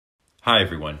Hi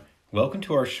everyone, welcome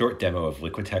to our short demo of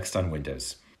LiquidText on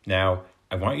Windows. Now,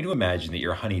 I want you to imagine that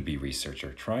you're a honeybee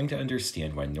researcher trying to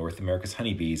understand why North America's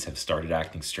honeybees have started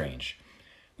acting strange.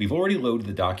 We've already loaded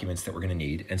the documents that we're going to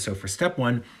need, and so for step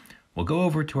one, we'll go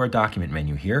over to our document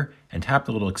menu here and tap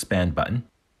the little expand button,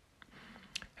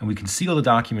 and we can see all the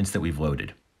documents that we've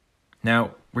loaded.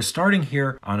 Now, we're starting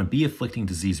here on a bee-afflicting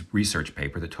disease research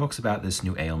paper that talks about this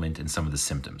new ailment and some of the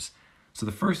symptoms. So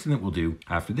the first thing that we'll do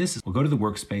after this is we'll go to the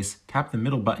workspace, tap the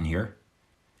middle button here,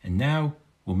 and now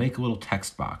we'll make a little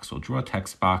text box. We'll draw a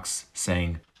text box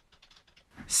saying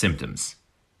symptoms.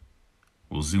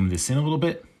 We'll zoom this in a little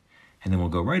bit, and then we'll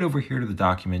go right over here to the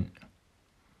document,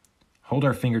 hold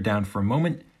our finger down for a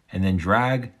moment, and then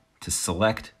drag to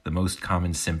select the most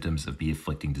common symptoms of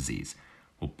bee-afflicting disease.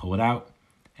 We'll pull it out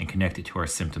and connect it to our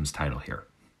symptoms title here.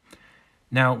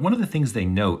 Now, one of the things they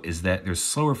note is that there's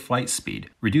slower flight speed,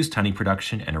 reduced honey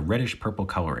production, and a reddish-purple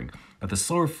coloring, but the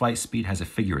slower flight speed has a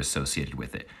figure associated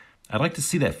with it. I'd like to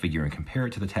see that figure and compare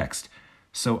it to the text.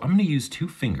 So I'm going to use two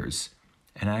fingers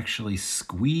and actually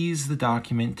squeeze the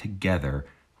document together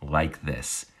like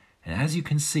this. And as you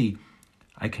can see,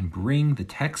 I can bring the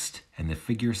text and the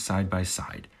figure side by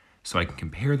side, so I can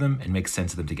compare them and make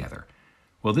sense of them together.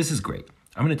 Well, this is great.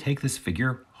 I'm going to take this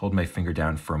figure, hold my finger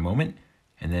down for a moment,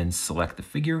 and then select the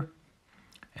figure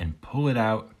and pull it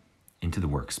out into the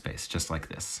workspace, just like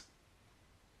this.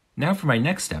 Now for my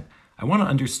next step, I want to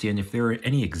understand if there are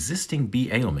any existing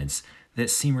bee ailments that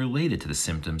seem related to the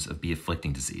symptoms of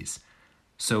bee-afflicting disease.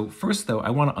 So first though, I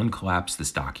want to uncollapse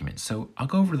this document. So I'll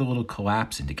go over to the little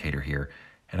collapse indicator here,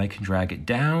 and I can drag it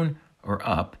down or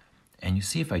up, and you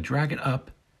see if I drag it up,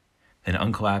 then it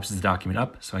uncollapses the document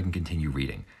up so I can continue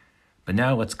reading. But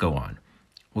now let's go on.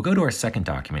 We'll go to our second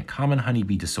document, Common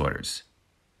Honeybee Disorders,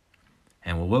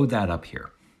 and we'll load that up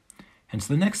here. And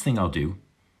so the next thing I'll do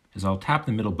is I'll tap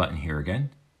the middle button here again,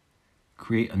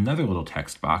 create another little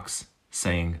text box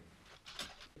saying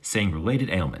related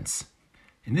ailments.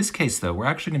 In this case though, we're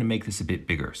actually going to make this a bit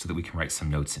bigger so that we can write some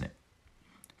notes in it.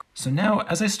 So now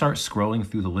as I start scrolling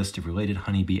through the list of related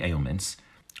honeybee ailments,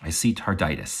 I see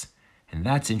tarditis. And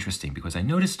that's interesting because I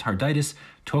noticed tarditis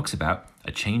talks about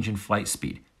a change in flight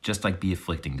speed, just like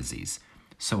bee-afflicting disease.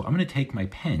 So I'm going to take my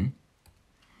pen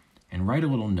and write a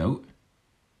little note,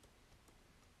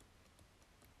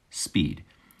 speed.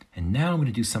 And now I'm going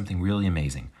to do something really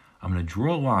amazing. I'm going to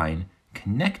draw a line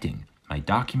connecting my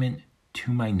document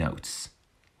to my notes,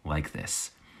 like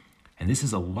this. And this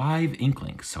is a live ink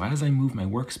link, so as I move my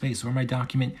workspace or my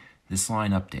document, this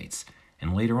line updates.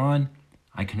 And later on,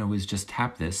 I can always just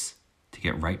tap this to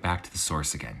get right back to the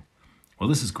source again. Well,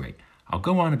 this is great. I'll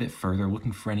go on a bit further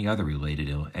looking for any other related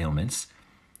ailments,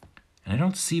 and I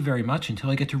don't see very much until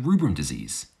I get to rubrum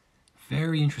disease.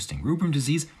 Very interesting. Rubrum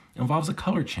disease involves a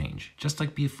color change, just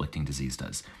like bee-afflicting disease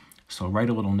does. So I'll write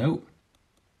a little note,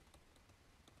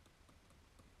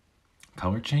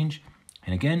 color change,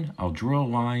 and again, I'll draw a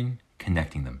line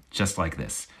connecting them, just like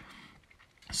this.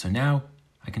 So now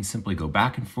I can simply go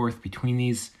back and forth between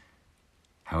these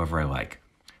however I like.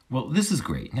 Well, this is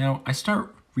great. Now I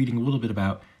start reading a little bit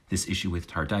about this issue with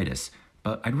tarditis,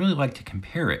 but I'd really like to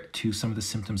compare it to some of the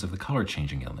symptoms of the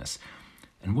color-changing illness.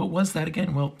 And what was that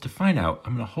again? Well, to find out,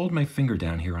 I'm going to hold my finger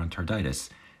down here on tarditis,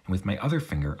 and with my other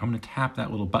finger, I'm going to tap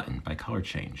that little button by color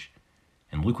change.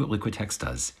 And look what LiquidText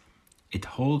does. It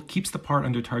keeps the part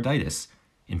under tarditis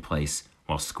in place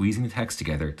while squeezing the text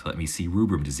together to let me see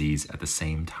rubrum disease at the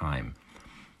same time.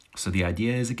 So the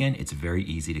idea is, again, it's very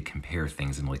easy to compare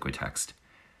things in LiquidText.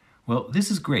 Well,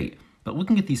 this is great. But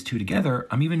looking at these two together,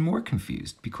 I'm even more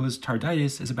confused because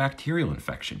tarditis is a bacterial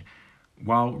infection,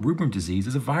 while rubrum disease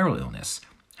is a viral illness.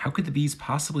 How could the bees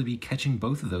possibly be catching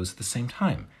both of those at the same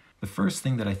time? The first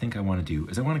thing that I think I want to do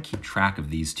is I want to keep track of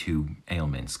these two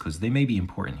ailments because they may be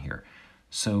important here.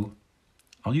 So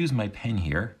I'll use my pen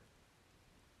here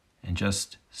and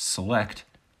just select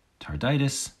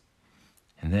tarditis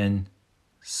and then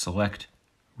select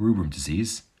rubrum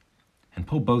disease and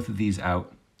pull both of these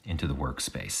out into the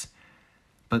workspace.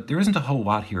 But there isn't a whole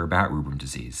lot here about rubrum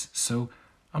disease, so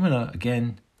I'm going to,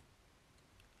 again,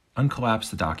 uncollapse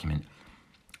the document.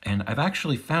 And I've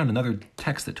actually found another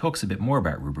text that talks a bit more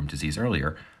about rubrum disease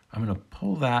earlier. I'm going to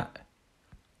pull that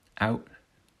out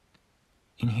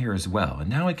in here as well. And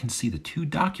now I can see the two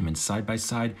documents side by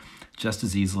side just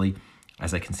as easily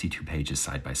as I can see two pages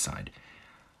side by side.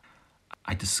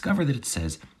 I discover that it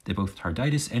says that both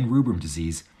tarditis and rubrum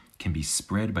disease can be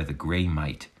spread by the gray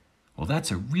mite. Well,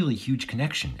 that's a really huge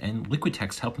connection, and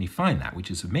LiquidText helped me find that, which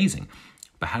is amazing.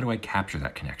 But how do I capture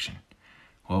that connection?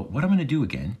 Well, what I'm going to do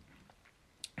again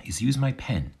is use my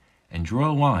pen and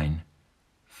draw a line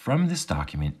from this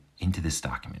document into this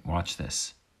document. Watch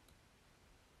this.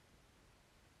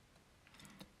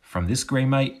 from this gray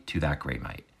mite to that gray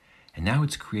mite. And now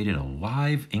it's created a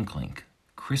live ink link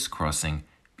crisscrossing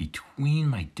between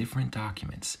my different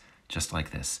documents, just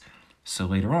like this. So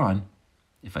later on,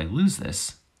 if I lose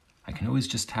this, I can always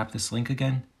just tap this link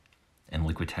again, and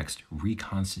LiquidText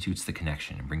reconstitutes the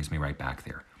connection and brings me right back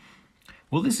there.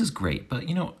 Well, this is great, but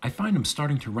I find I'm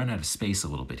starting to run out of space a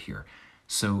little bit here.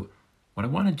 So what I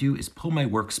want to do is pull my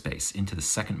workspace into the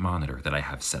second monitor that I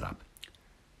have set up.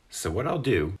 So what I'll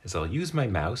do is I'll use my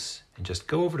mouse and just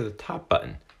go over to the top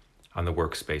button on the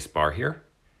workspace bar here.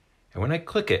 And when I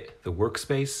click it, the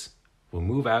workspace will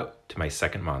move out to my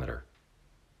second monitor.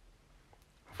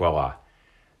 Voila.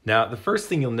 Now, the first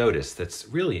thing you'll notice that's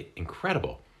really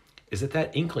incredible is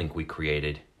that ink link we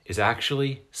created is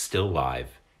actually still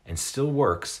live and still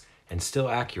works and still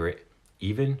accurate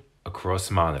even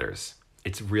across monitors.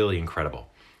 It's really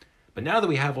incredible. But now that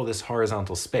we have all this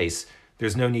horizontal space,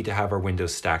 there's no need to have our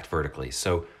windows stacked vertically.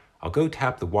 So I'll go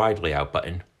tap the wide layout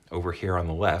button over here on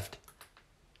the left,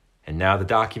 and now the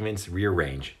documents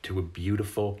rearrange to a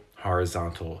beautiful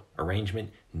horizontal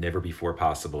arrangement never before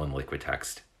possible in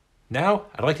LiquidText. Now,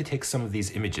 I'd like to take some of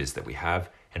these images that we have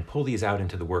and pull these out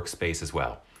into the workspace as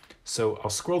well. So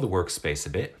I'll scroll the workspace a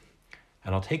bit,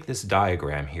 and I'll take this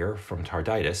diagram here from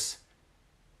Tarditis,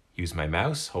 use my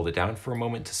mouse, hold it down for a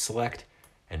moment to select,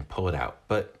 and pull it out.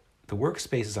 But the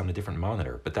workspace is on a different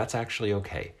monitor, but that's actually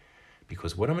okay,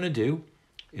 because what I'm going to do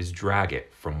is drag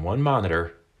it from one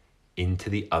monitor into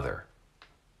the other.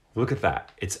 Look at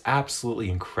that. It's absolutely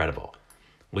incredible.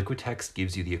 LiquidText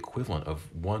gives you the equivalent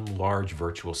of one large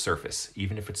virtual surface,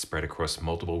 even if it's spread across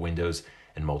multiple windows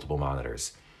and multiple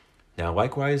monitors. Now,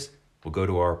 likewise, we'll go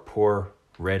to our poor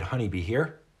red honeybee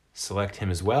here, select him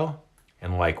as well,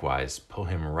 and likewise, pull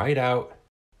him right out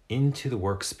into the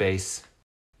workspace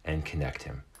and connect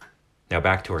him. Now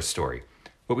back to our story.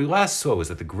 What we last saw was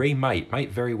that the gray mite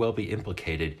might very well be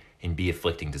implicated in bee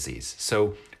afflicting disease.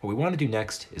 So what we want to do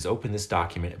next is open this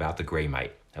document about the gray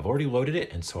mite. I've already loaded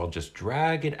it, and so I'll just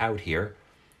drag it out here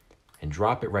and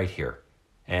drop it right here.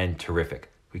 And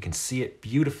terrific. We can see it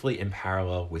beautifully in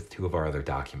parallel with two of our other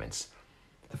documents.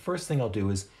 The first thing I'll do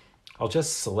is I'll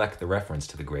just select the reference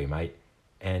to the gray mite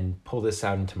and pull this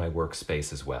out into my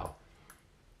workspace as well.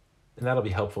 And that'll be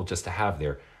helpful just to have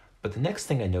there. But the next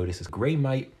thing I notice is gray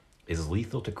mite is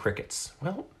lethal to crickets.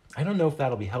 Well, I don't know if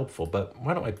that'll be helpful, but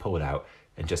why don't I pull it out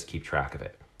and just keep track of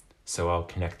it? So I'll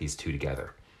connect these two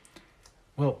together.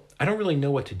 Well, I don't really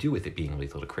know what to do with it being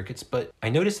lethal to crickets, but I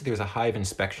noticed that there's a hive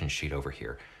inspection sheet over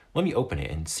here. Let me open it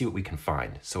and see what we can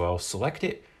find. So I'll select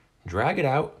it, drag it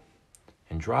out,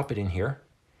 and drop it in here.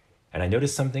 And I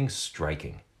noticed something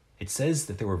striking. It says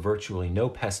that there were virtually no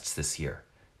pests this year,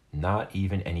 not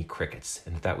even any crickets,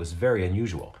 and that was very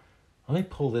unusual. Let me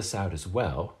pull this out as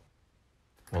well.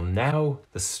 Well, now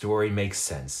the story makes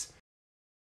sense.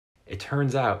 It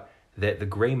turns out that the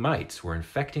gray mites were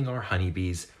infecting our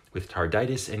honeybees with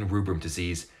tarditis and rubrum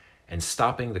disease and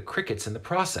stopping the crickets in the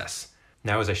process.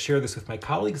 Now, as I share this with my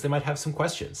colleagues, they might have some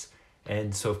questions.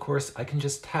 And so, of course, I can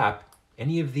just tap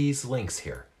any of these links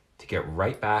here to get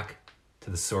right back to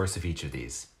the source of each of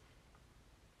these.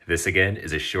 This again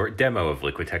is a short demo of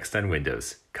LiquidText on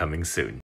Windows, coming soon.